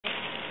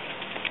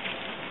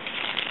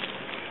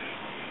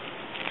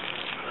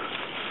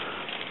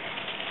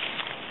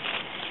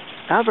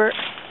Albert.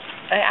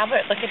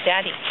 Albert, look at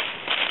Daddy.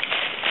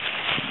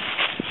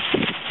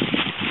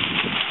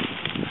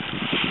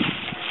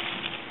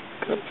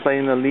 Go play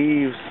in the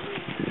leaves.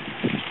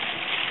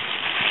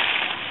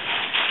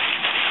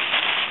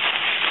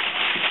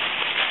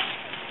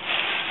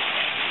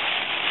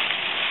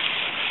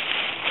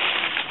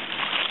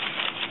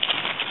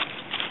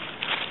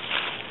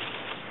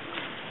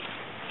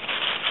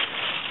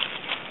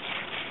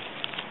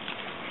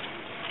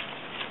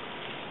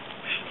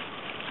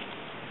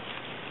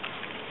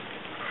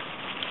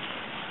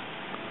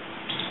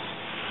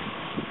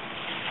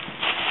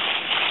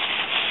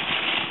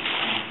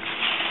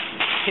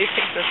 He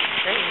thinks this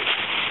is great.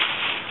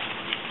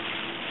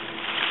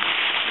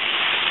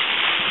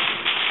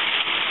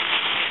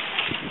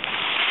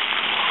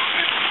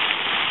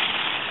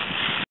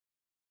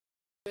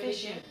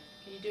 Fishing.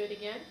 Can you do it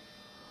again?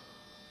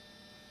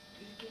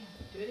 Do it again.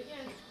 Do it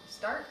again.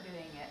 Start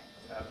doing it.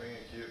 Having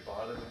a cute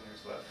bottom in your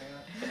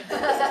sweatpants?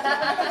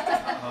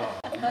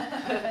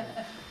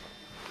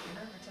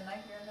 Remember,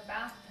 tonight you're in the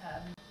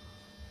bathtub.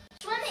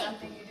 Swimming.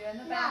 Something you do in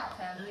the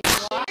bathtub.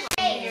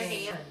 Washing your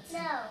hands.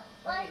 No.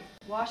 What?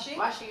 Washing?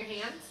 Washing your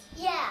hands?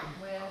 Yeah.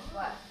 With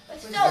what?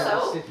 With With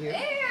soap. Soap? There!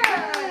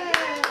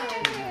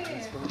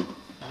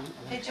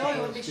 Hey, Joey,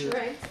 you want to be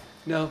charades?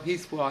 No,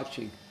 he's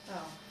watching.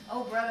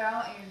 Oh, brother, I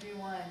want you to do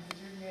one,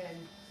 because you're good.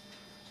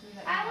 Should we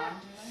let you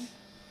do one?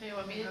 Hey, you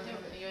want me to do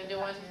it? You want to do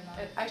one?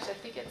 Actually, I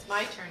think it's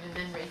my turn, and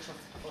then Rachel.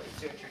 Well, it's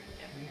your turn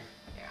again.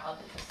 Here, I'll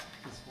do this.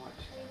 He's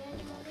watching.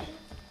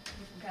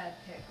 You can kind of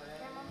pick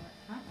whatever you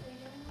want.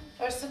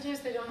 Or sometimes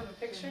they don't have a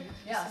picture.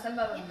 Yeah, some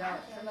of them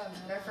don't. Some of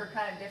them, they're for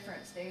kind of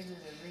different stages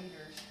of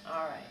readers.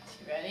 All right,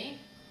 you ready?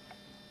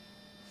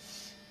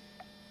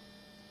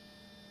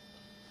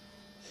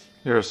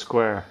 You're a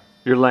square.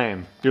 You're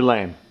lame. You're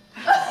lame.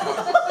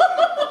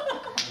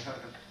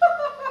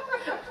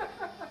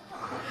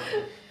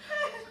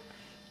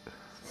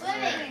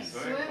 Swimming.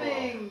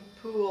 Swimming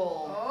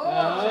pool.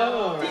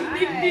 Oh,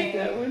 right.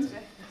 that one?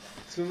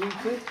 Swimming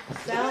pool?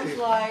 Sounds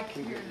like.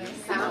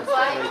 Sounds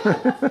like.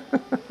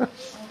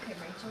 Okay,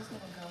 Rachel's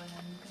gonna go and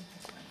then you can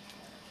pick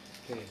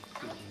one. Okay,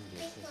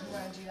 You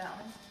wanna do that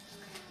one?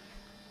 Okay.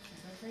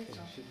 Here goes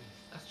Rachel.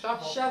 A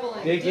shovel.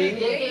 Shoveling. Digging.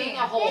 Digging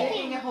a hole.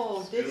 Digging a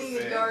hole. Digging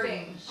a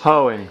garden.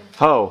 Hoeing.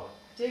 Hoe.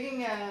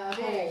 Digging a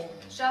Dig. hole.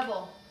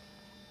 Shovel.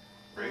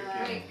 Breaking.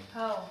 Rake.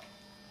 Hoe.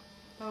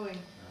 Hoeing.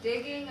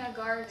 Digging a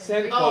garden.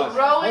 Santa Oh, Claus.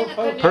 rowing a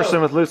canoe.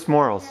 Person with loose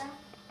morals.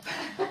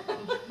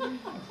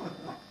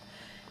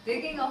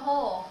 Digging a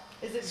hole.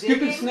 Is it Scooping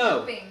digging? snow.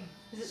 Scooping.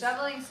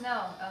 Shoveling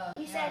snow. Oh,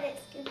 You yeah. said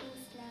it's scooping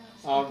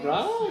snow. All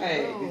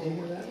right. Did you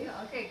hear that?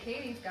 Yeah, okay,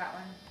 Katie's got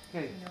one.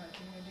 Okay. You know what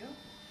you're gonna do?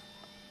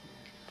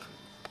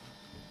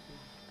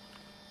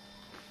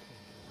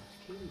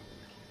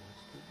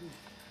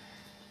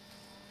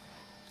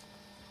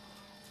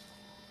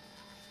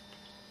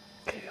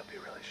 Katie will be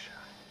really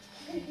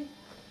shy.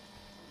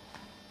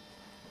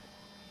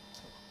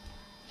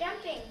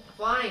 Jumping.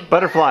 Flying.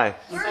 Butterfly.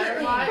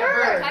 Butterfly or What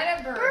bird? kind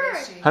of bird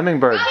is she?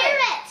 Hummingbird.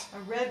 Parrot. A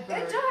red Good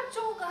bird. job,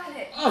 Joel got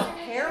it. Oh.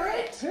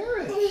 Parrot?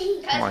 Parrot.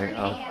 Cousin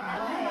Oh.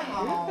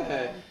 Hannah. Wow.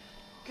 Good.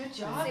 Good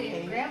job, See,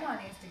 Katie. Grandma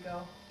needs to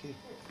go. Okay.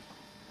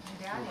 And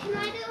Daddy. Can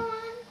I do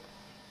one?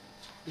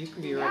 You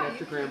can be Yeah, right you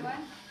after can do Grandma.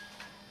 one.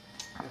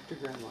 After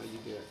Grandma, you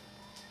do it.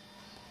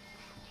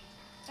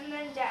 And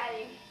then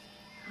Daddy.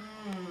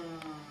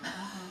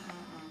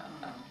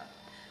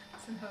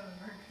 Some of them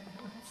are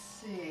good. Let's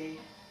see.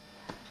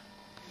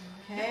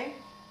 Okay.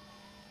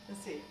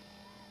 Let's see.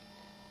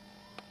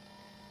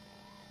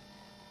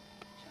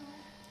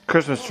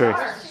 Christmas tree.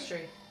 Christmas tree.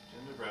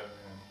 Gingerbread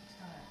man.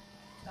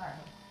 Star.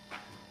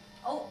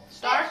 Oh,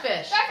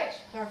 Starfish. Starfish.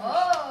 Starfish.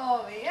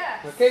 oh,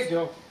 yes. Okay,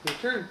 Joe, your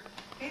turn.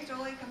 Okay,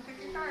 Jolie, come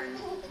pick your card.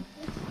 See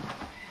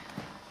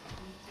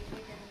if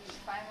you can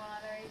find one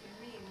on there you can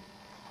read.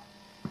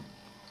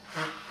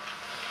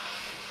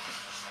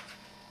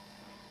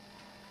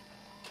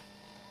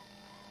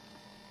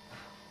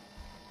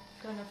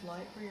 Got enough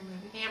light for your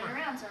movie? Turn Hammer.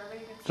 around so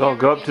everybody can see. So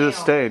go up to the Nail.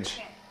 stage.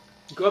 Okay.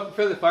 Go up in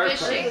front of the fireplace.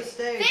 Fishing. To the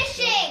stage.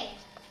 Fishing.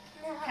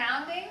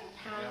 Pounding.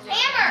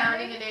 Hammer.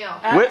 Pounding a nail.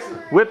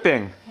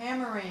 Whipping.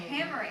 Hammering.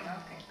 Hammering.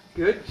 Okay.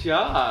 Good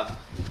job.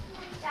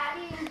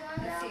 Daddy is going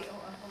Let's see. to.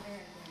 Oh, Uncle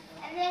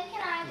Bear. And then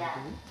can I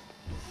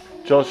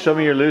go? Joel, show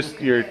me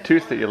your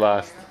tooth that you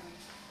lost.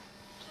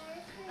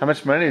 How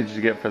much money did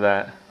you get for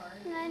that?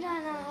 I don't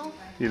know.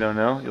 You don't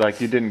know?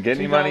 Like you didn't get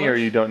any money, or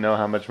you don't know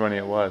how much money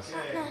it was?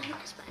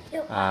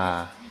 No.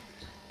 Ah.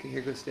 Okay,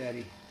 here goes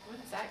Daddy. What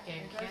is that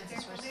game? There goes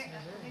Kansas Uncle versus Bear.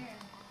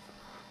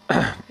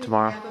 Missouri.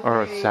 Tomorrow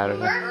or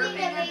Saturday.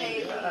 Birthing a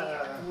baby.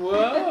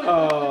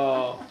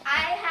 Whoa. I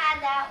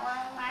had that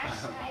one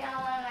last night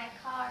on one of my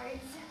cards.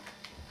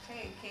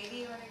 Hey, Katie,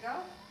 you want to go?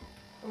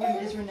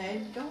 Is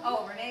Renee going?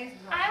 Oh, Renee's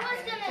going. I was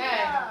gonna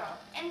Okay. go,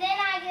 and then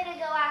I get to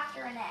go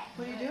after Renee.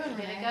 What are you doing, Gonna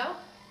Renee? go?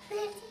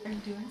 Are you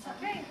doing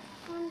something?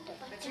 Okay,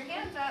 put your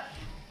hands up.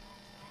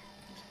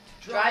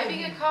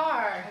 Driving a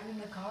car.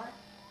 Driving the car?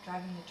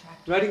 Driving the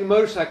tractor? Riding a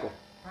motorcycle.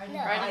 Riding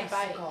No. Riding a bike.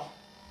 bicycle.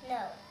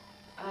 No.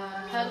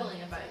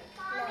 Pedaling a bike.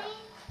 Mommy,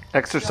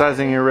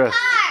 Exercising your wrist.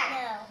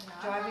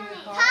 Driving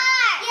a car?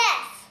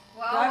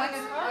 Well, Driving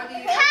a car?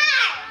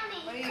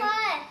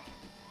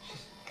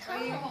 what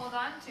do you hold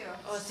on to?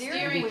 Oh,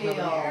 Steering wheel.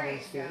 There you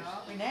go.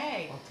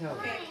 Renee. I'll tell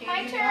her. Okay, My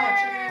Katie, turn. I'll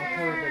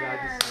tell her that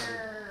I decided.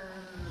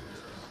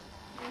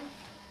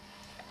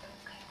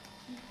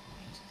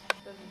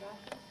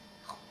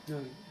 No,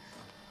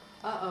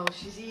 Uh-oh,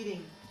 she's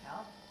eating.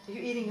 Are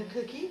you eating a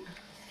cookie?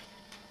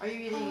 Are you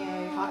eating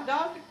a hot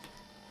dog?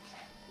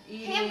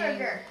 Eating,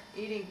 Hamburger.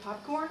 Eating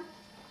popcorn?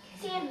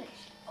 Sandwich.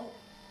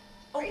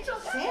 Oh,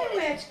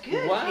 sandwich.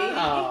 Good,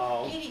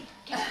 Wow. Katie.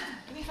 Katie,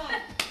 give me 5.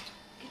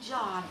 Good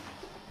job.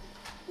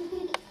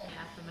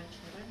 Half of my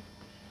children.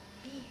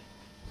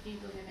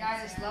 Yeah,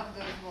 I just love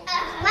those little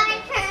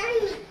My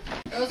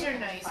turn. Those are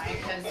nice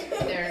because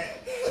they're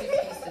 2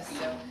 pieces,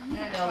 so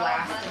they'll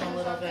last them a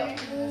little bit.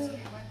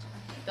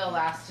 They'll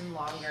last them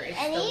longer. It's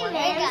And the one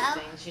of even- those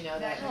things, you know,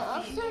 that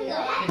Also,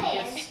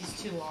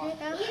 it's too long.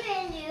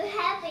 Even new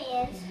happy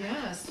ends.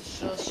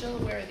 Yes, she'll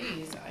wear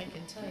these. I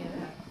can tell you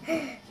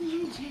that.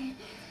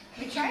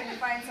 We tried to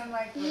find some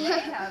like Renee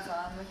has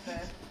on with the.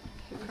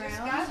 We just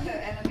got the,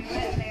 and then we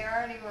went and they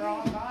already were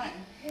all gone.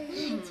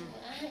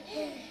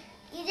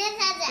 You just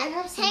have to They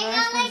have some hang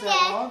nice on like ones at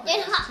that.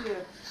 Walgreens, too.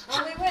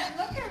 Well, we went and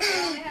looked at it,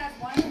 we only had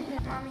one.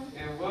 Mommy,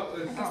 and what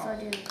was, I guess I'll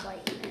do the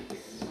white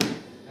next.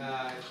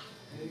 uh,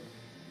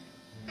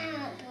 I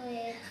don't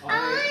believe. Oh,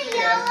 Oh, he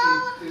asked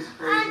you this on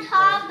crazy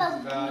top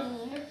questions of about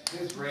green.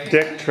 his race.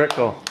 Dick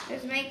Trickle.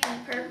 It's making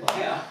purple.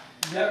 Yeah.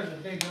 That was a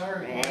big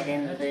article. Red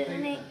and That's blue big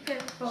make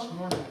purple. this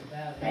morning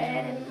about it.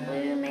 Red and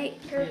blue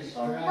make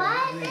purple. Right.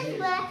 Why is it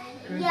black,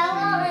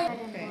 yellow,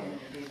 and blue?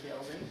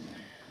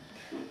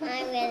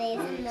 I'm gonna need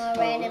some more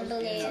red and blue.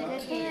 You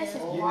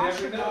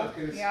never know. It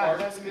could Yeah, spark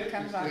it doesn't some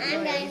come interest back. in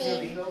I'm it. gonna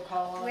need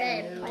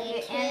red and blue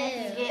too. And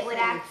if you would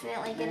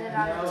accidentally get it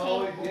on the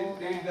No, it table, didn't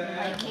do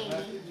that. like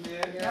Katie. Yeah,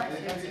 it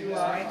didn't do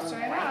Right, that.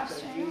 straight off,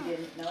 straight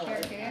off.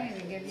 Here, Katie, we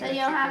give you So a you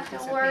don't have to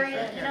piece of worry.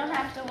 paper. You don't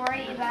have to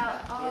worry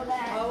about all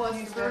that. Oh, what's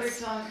the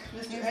verdict on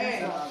Mr. A?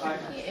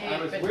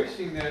 I was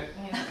wishing that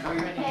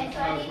Okay, so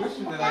I was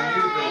wishing that I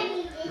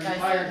knew the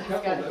retired He's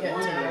couple got to that get to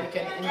wanted like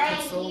an Right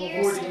inconsolable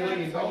here. $40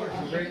 million for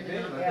great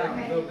them. I thought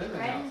you built them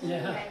a house.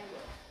 Yeah.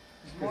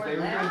 Because they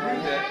were going to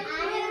do that.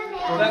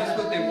 Well,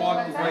 that's what they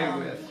walked away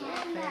with.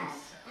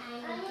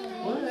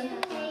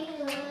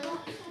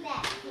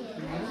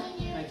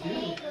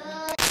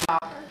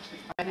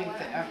 I think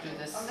that after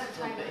this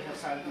little bit, he'll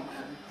probably be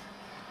done.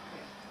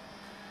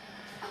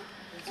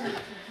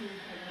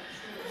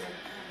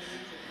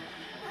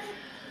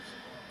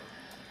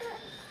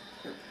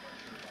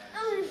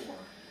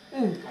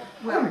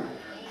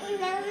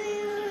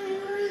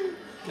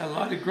 Got a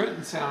lot of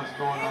grunting sounds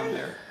going on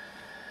there.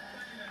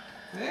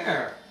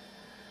 There.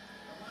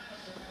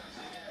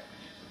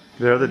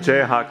 They're the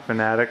Jayhawk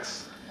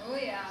fanatics. Oh,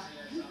 yeah.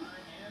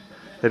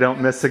 They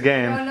don't miss a Don't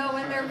game. know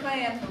when they're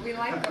playing, but we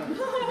like them.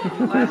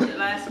 Watch it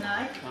last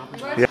night?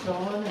 Yeah.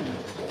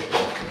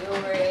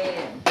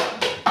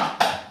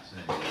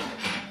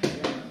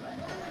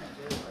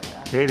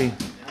 Katie,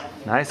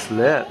 nice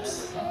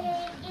lips.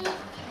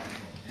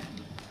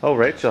 Oh,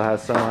 Rachel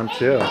has some on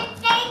too.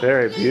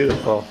 Very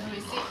beautiful. Let me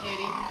see,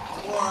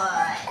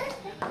 Katie.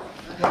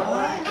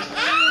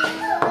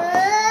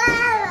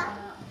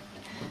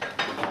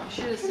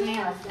 Should have seen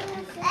her.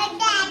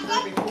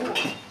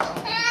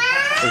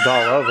 It's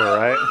all over,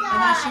 right?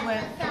 And then she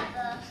went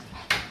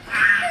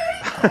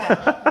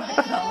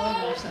all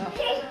over herself.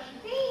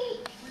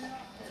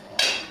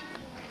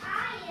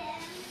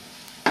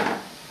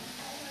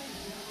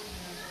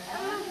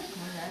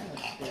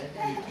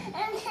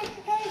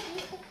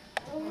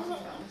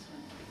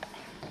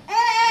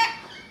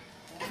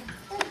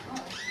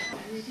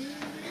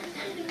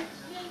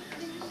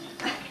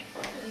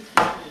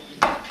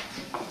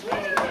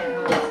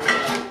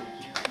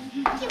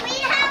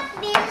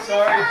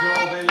 Sorry,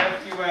 Joel, they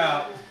left you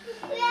out.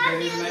 They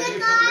didn't let you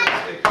put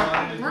lipstick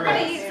on in the We're gonna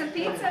dress. eat some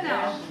pizza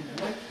now.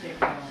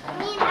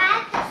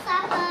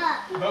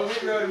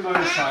 But we rode a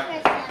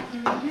motorcycle.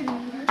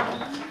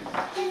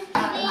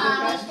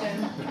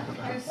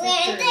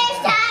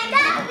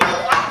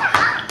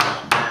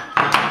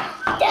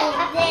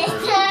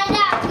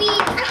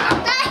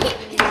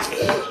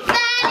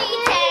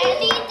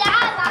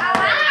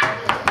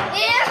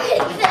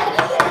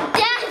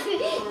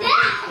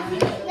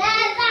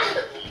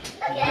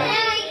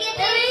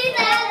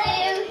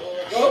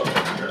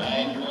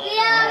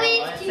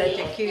 Such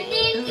a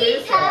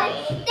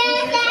cute.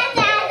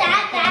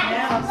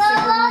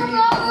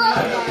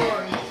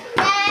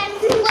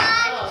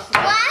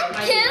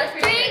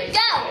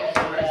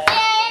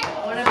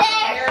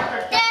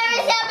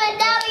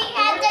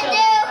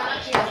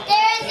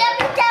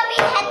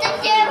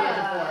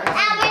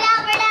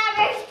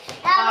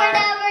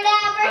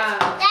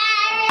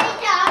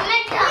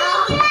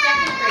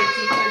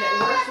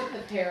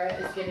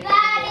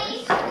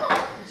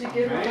 Did you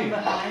get her from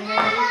behind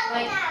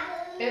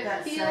there?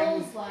 It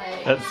feels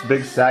like That's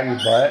big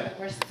saggy butt.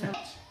 we're still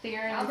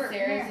there.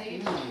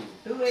 Sarah's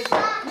Who is it?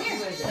 Who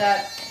is it?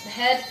 the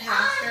head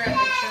pastor at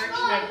the church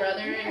my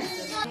brother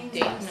is in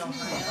Dayton,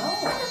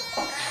 Ohio.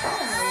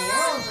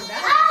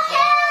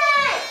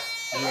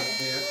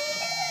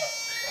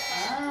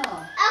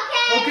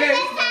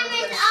 Okay.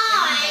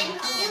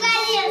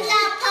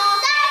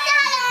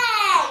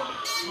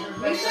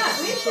 We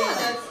saw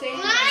that stain.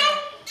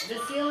 The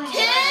ceiling. Two,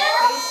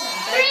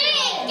 three,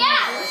 go!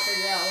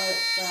 Figure out what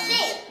it's from.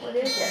 What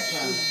is that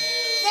from?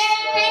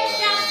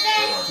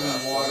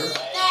 Water.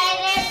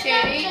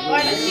 Katie,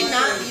 why don't you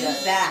not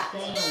use that?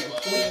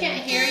 We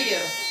can't hear you.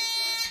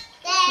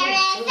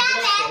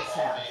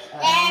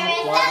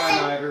 Fly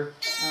by nighter.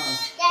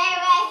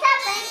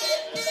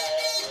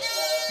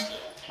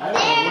 I don't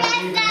know when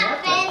it even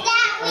happened.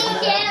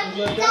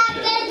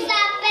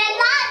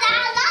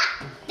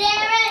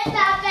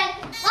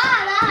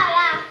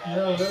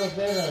 A little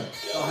bit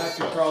of I'll have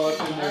to crawl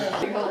up in there.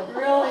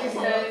 Really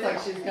good. Looks like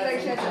she's got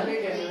some junk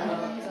in her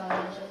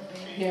mouth.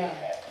 Yeah.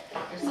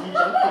 There's some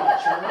junk in the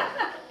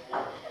trunk.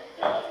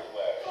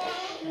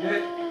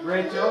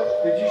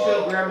 Rachel, did you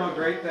show Grandma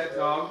Great that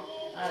dog?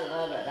 I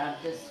love it. I'm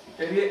just.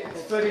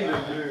 It's funny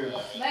to move.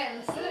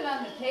 Let's sit it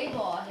on the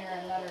table on here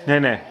and let her.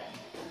 Nene.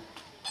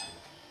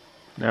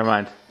 Never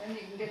mind. Then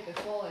you can get the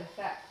full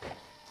effect.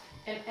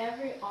 And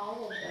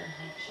all of them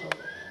have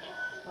children.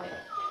 Like,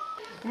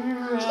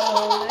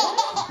 Roll it,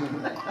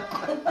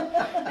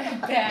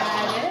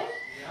 bat it,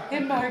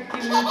 and mark him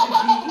with a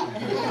B,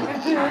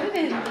 and put it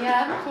in the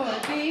apple for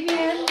a baby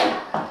and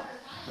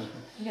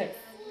yes,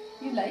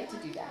 you like to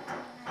do that.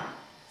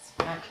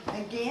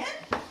 Again?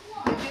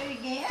 You do it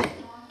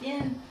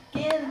again?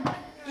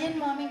 Again,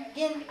 mommy,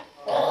 again.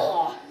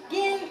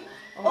 Again.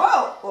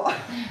 Whoa!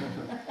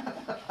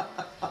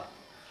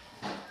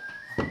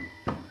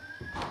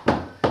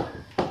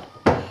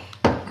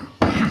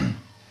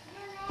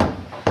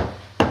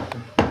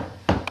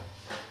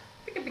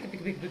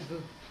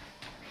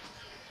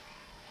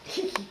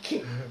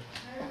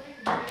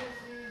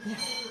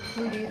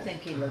 Who do you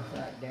think he looks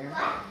like, Darren?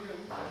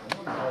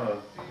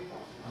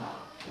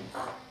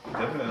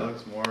 Definitely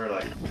looks more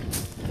like.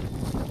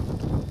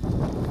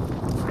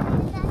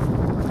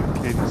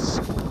 Katie's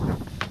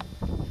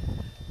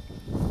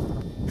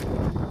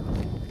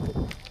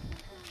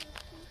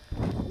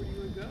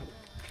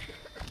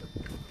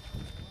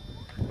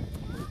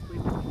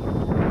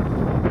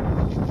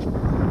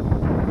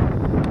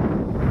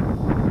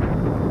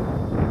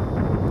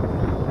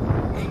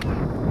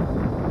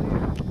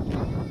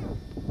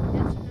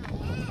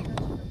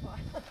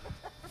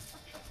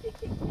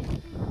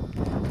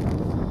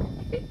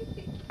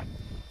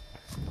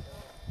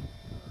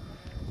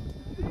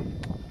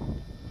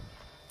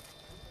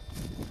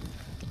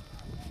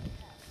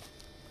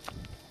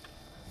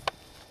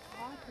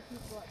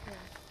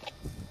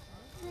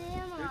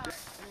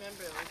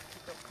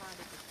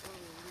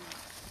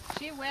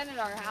She went at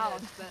our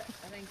house, but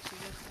I think she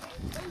just.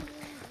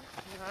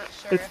 not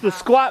sure. It's the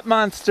squat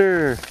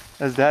monster,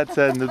 as Dad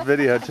said in the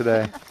video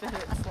today.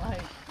 It's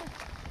like,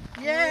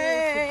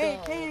 Yay,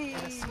 Katie!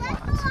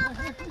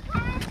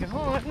 go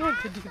on, I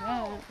could do that.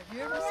 Have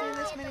you ever seen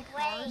this many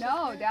cars?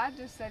 No, Dad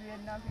just said he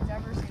didn't know if he's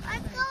ever seen this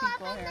many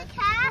people here.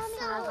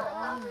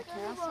 On the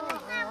castle?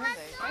 Where are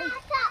they?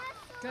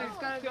 Let's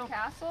go to the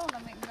castle,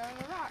 then we can go to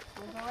the rock.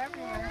 We'll go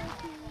everywhere.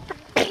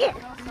 You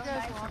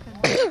guys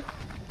walking?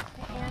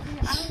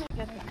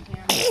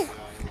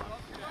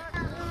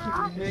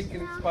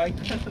 Making it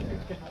spiky.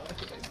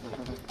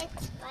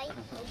 It's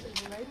spiky.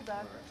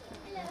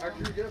 How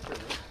can you get up there?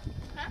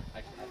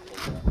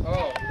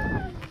 Oh.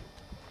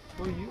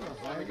 Who are you?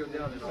 Let me go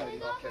down and I'll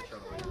catch her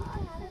on the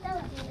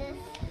way.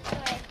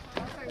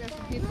 Looks like there's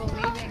some people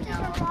leaving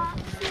now.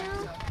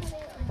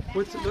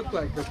 What's it look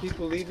like? Are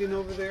people leaving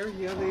over there?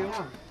 Yeah, they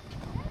are.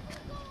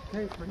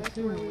 Okay, pretty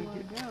soon when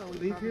we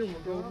leave here, we'll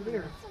go over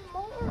there.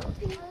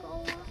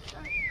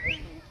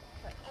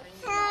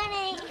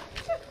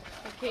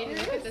 Katie,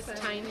 look at this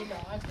tiny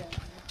dog.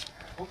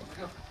 Oh,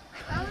 go.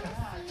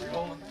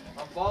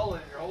 I'm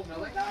falling. You're holding me.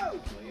 Let go.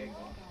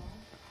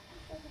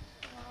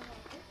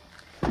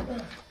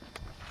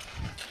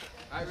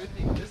 Alright,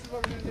 Ruthie, this is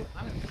what we're going to do.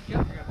 I'm going to pick you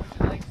up. You're going to put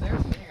your legs there,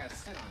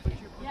 so then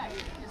you're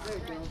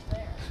going to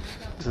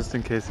sit. Just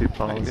in case he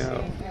falls.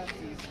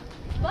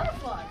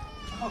 Butterfly.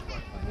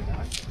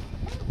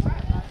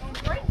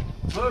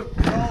 Look,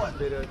 going.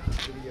 Video.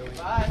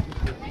 Bye.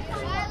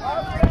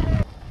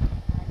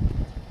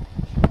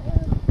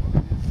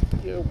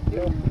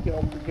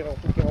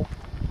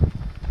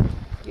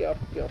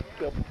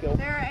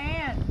 Sarah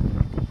Ann.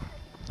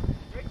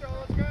 Rachel,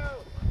 let's go.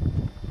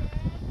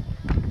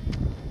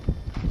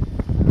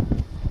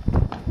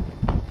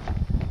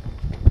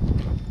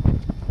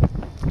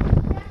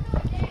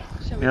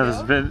 You know,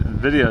 this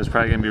video is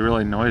probably going to be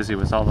really noisy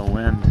with all the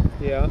wind.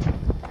 Yeah.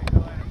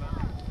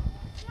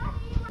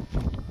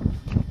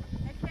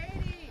 Hey,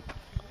 Katie.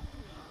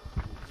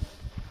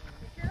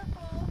 Be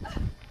careful.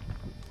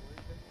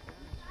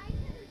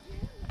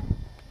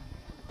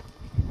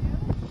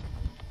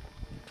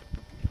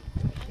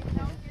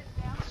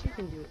 She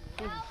can do it.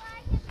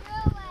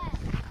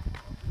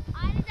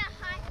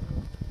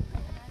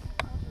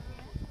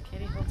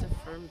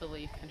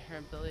 and her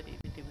ability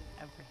to do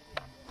everything.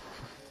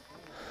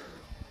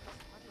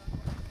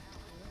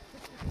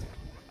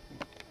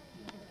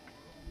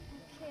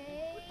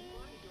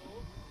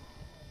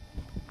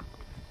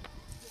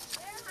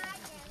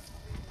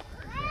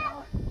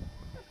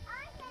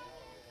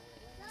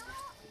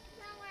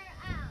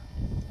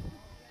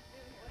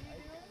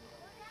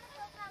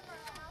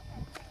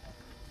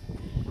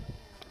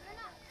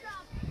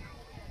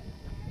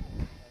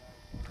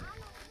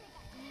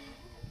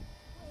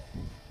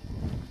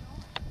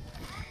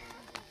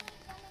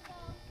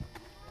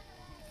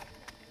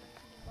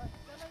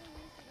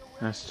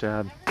 Nice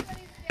job.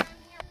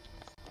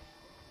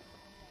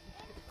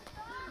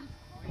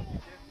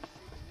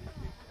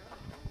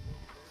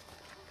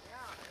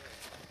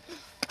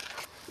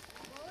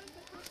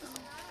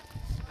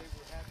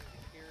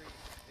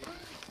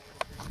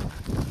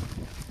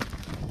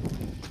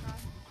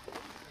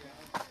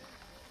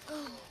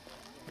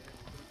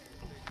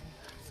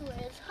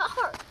 It's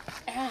hard.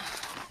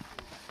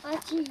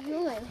 What you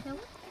doing?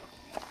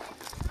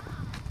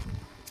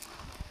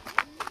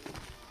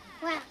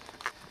 Wow.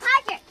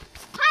 Tiger!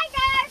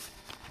 Tiger!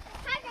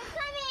 Tiger,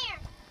 come here!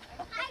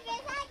 Tiger,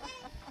 Tiger!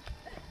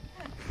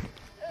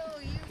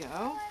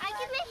 Go. I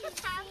can make a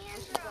pass.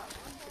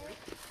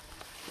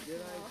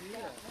 Good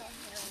idea.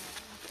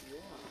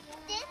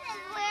 This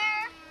is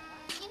where,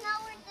 you know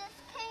where this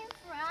came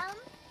from?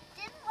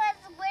 This was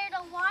where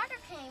the water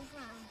came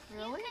from.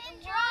 Really? You can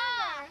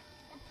draw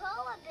the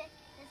pool of it.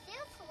 The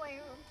seals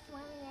were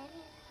swimming in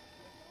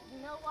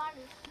it. No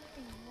water's here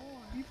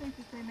anymore. You think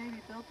that they maybe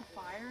built a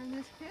fire in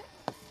this pit?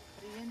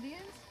 The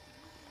Indians?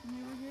 When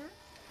they were here?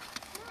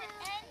 The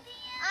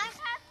Indians? I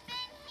have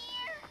been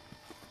here.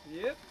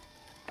 Yep.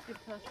 You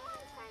want to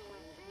try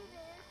and do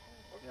this?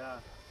 Yeah.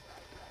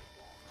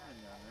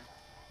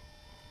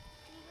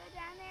 Can you go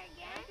down there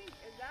again?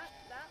 Is that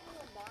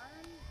little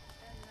barn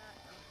and that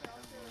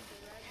shelter with the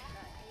red,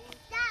 that hay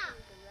Stop.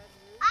 with the red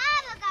roof? I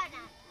will go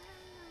down.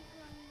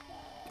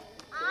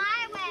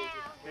 I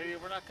will. Katie,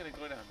 we're not going to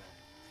go down there.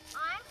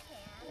 I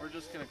can. We're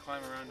just going to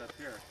climb around up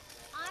here.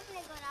 I'm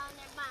going to go down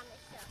there by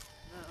myself.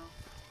 No.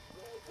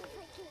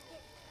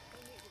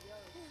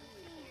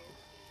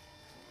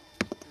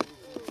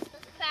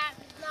 This path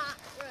is not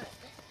good.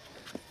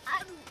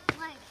 I'm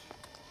like,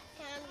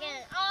 I'm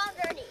getting all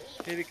dirty.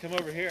 Katie, come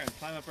over here and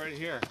climb up right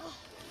here.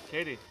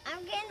 Katie.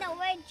 I'm getting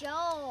away,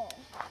 Joel.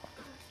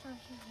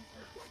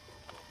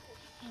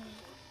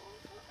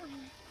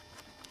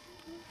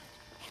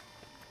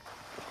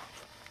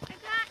 I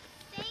got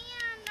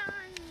sand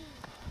on me.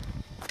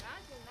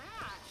 Imagine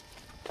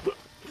that.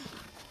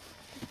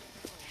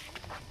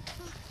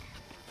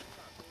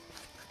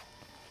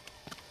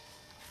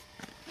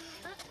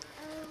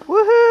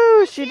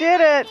 Woohoo! She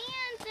did it!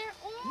 Hands are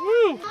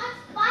orange. Not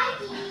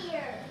spiky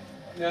here.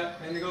 Yeah,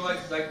 and they go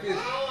like this. Wow,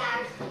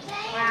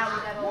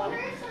 we got a lot of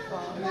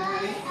And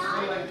then they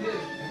go like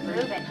this.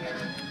 Move it.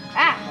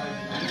 Ah!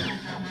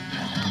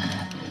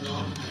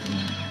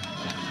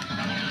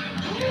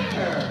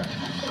 Here.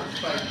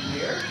 It's like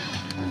here.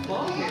 It's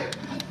long here.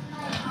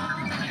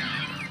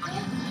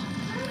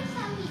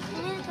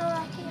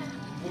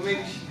 Well,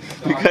 maybe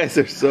she You guys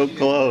are so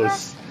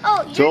close.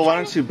 Oh, Joel, why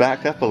don't you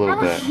back up a little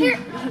bit? Here.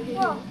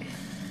 Whoa.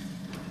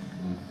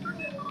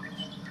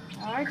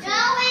 Alright,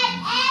 No, it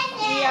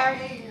isn't.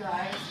 hey, you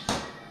guys.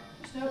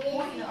 There's no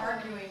point in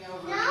arguing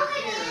over No, ears.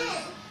 it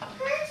isn't.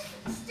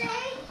 First,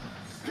 stay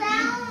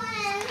down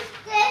and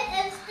this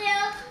is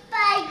still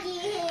spiky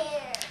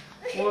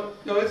here. Well,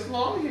 no, it's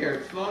long here.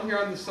 It's long here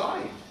on the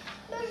side.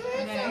 But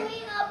here's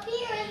something up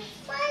here, it's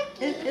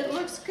spiky. It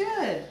looks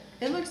good.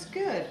 It looks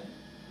good.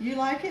 You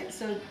like it?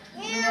 So,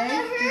 Yeah,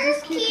 Renee, but you hers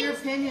just keep your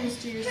keeps-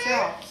 opinions to Hers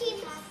yourself.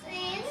 keeps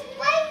saying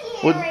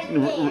spiky Well, right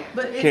there.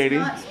 But it's Katie?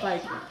 not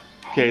spiky.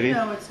 Katie?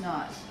 No, it's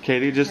not.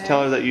 Katie, just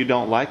tell her that you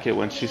don't like it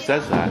when she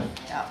says that.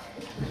 Yeah.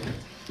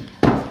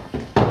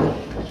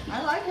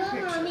 I like your Well,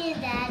 picture. Mommy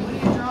and Daddy. What are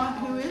you drawing?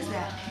 Who is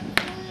that?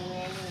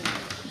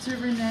 Is it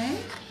Renee?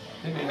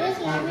 Where's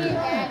Mommy and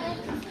Daddy?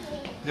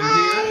 They're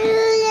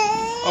here?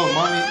 Oh,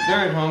 Mommy,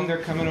 they're at home. They're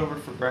coming over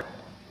for breakfast.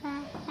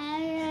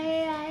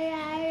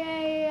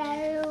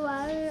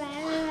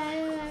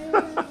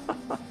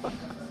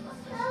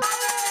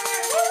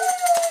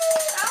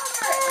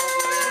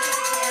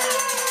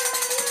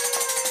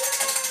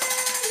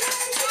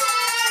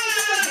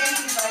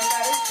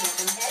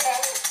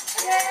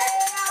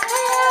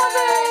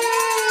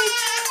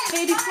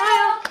 Katie,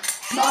 smile.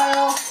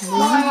 Smile.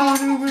 Smile.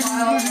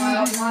 Smile,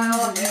 smile,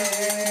 smile.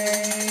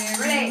 Yay.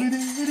 Renee.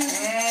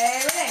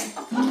 Hey, Renee.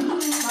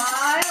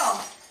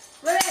 Smile.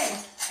 Renee.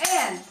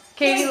 And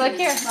Katie, look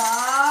here.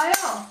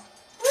 smile.